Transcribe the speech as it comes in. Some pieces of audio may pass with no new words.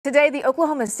Today, the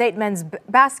Oklahoma State men's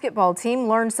basketball team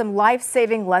learned some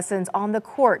life-saving lessons on the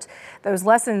court. Those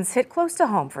lessons hit close to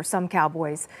home for some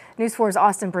Cowboys. News 4's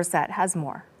Austin Brissett has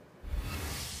more.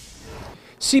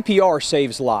 CPR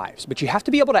saves lives, but you have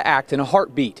to be able to act in a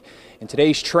heartbeat. And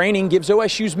today's training gives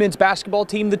OSU's men's basketball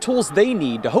team the tools they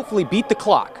need to hopefully beat the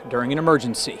clock during an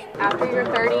emergency. After you're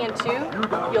 30 and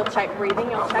 2, you'll check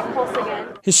breathing, you'll check pulse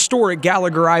again. Historic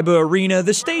Gallagher-Iba Arena,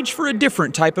 the stage for a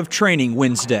different type of training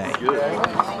Wednesday.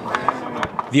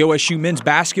 The OSU men's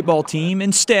basketball team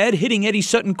instead hitting Eddie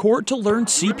Sutton Court to learn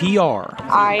CPR.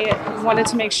 I wanted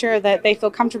to make sure that they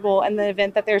feel comfortable in the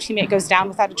event that their teammate goes down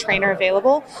without a trainer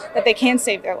available, that they can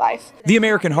save their life. The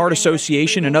American Heart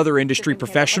Association and other industry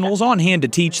professionals on hand to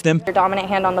teach them. Your dominant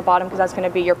hand on the bottom, because that's going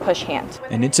to be your push hand.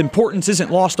 And its importance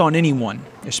isn't lost on anyone,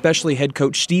 especially head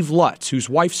coach Steve Lutz, whose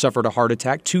wife suffered a heart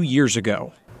attack 2 years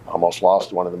ago. Almost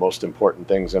lost one of the most important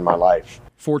things in my life.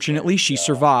 Fortunately, she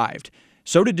survived.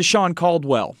 So did Deshaun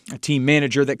Caldwell, a team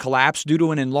manager that collapsed due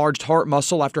to an enlarged heart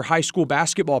muscle after high school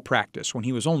basketball practice when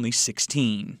he was only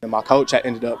 16. And my coach had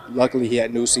ended up, luckily he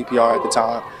had new CPR at the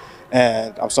time,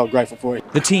 and I'm so grateful for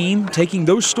it. The team taking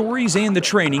those stories and the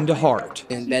training to heart.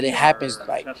 And that it happens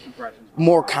like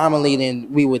more commonly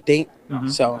than we would think.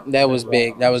 So that was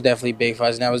big. That was definitely big for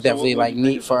us, and that was definitely like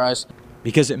neat for us.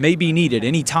 Because it may be needed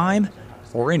anytime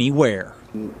or anywhere.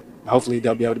 Hopefully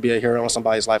they'll be able to be a hero in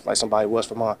somebody's life like somebody was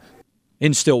for mine.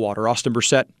 In Stillwater, Austin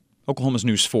Brissett, Oklahoma's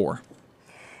News 4.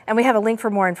 And we have a link for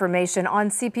more information on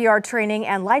CPR training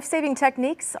and life-saving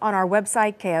techniques on our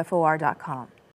website, KFOR.com.